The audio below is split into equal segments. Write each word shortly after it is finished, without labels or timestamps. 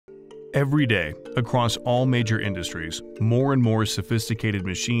Every day, across all major industries, more and more sophisticated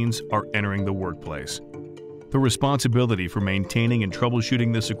machines are entering the workplace. The responsibility for maintaining and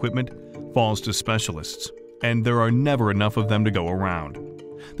troubleshooting this equipment falls to specialists, and there are never enough of them to go around.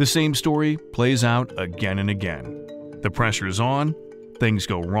 The same story plays out again and again. The pressure is on, things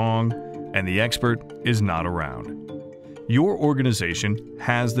go wrong, and the expert is not around. Your organization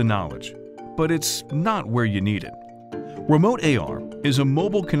has the knowledge, but it's not where you need it. RemoteAR is a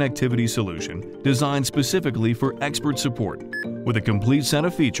mobile connectivity solution designed specifically for expert support, with a complete set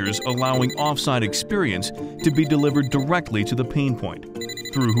of features allowing off-site experience to be delivered directly to the pain point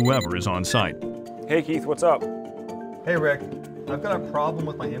through whoever is on site. Hey Keith, what's up? Hey Rick, I've got a problem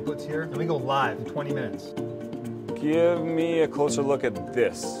with my inputs here, and we go live in 20 minutes. Give me a closer look at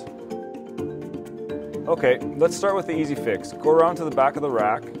this. Okay, let's start with the easy fix. Go around to the back of the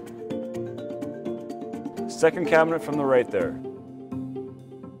rack. Second cabinet from the right there.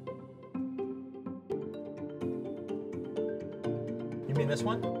 You mean this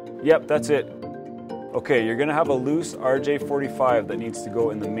one? Yep, that's it. Okay, you're gonna have a loose RJ45 that needs to go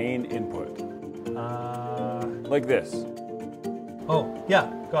in the main input. Like this. Oh,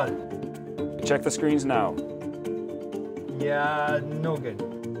 yeah, got it. Check the screens now. Yeah, no good.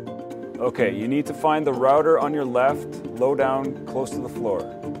 Okay, you need to find the router on your left, low down, close to the floor.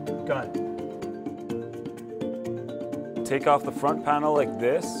 Got it. Take off the front panel like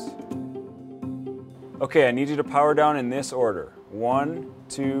this. Okay, I need you to power down in this order. 1,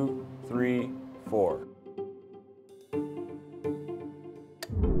 2, 3, 4.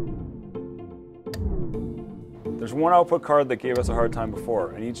 There's one output card that gave us a hard time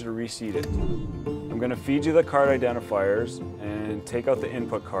before. I need you to reseat it. I'm going to feed you the card identifiers and take out the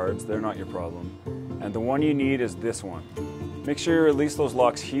input cards. They're not your problem. And the one you need is this one. Make sure you release those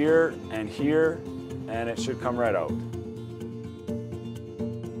locks here, and it should come right out.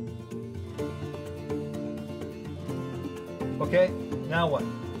 Okay, now what?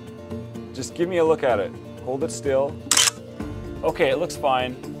 Just give me a look at it. Hold it still. Okay, it looks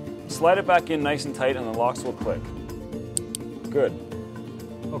fine. Slide it back in nice and tight and the locks will click. Good.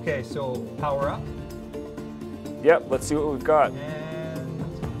 Okay, so power up. Yep, let's see what we've got. And...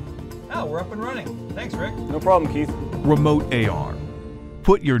 oh, we're up and running. Thanks, Rick. No problem, Keith. RemoteAR.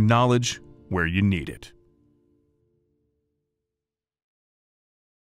 Put your knowledge where you need it.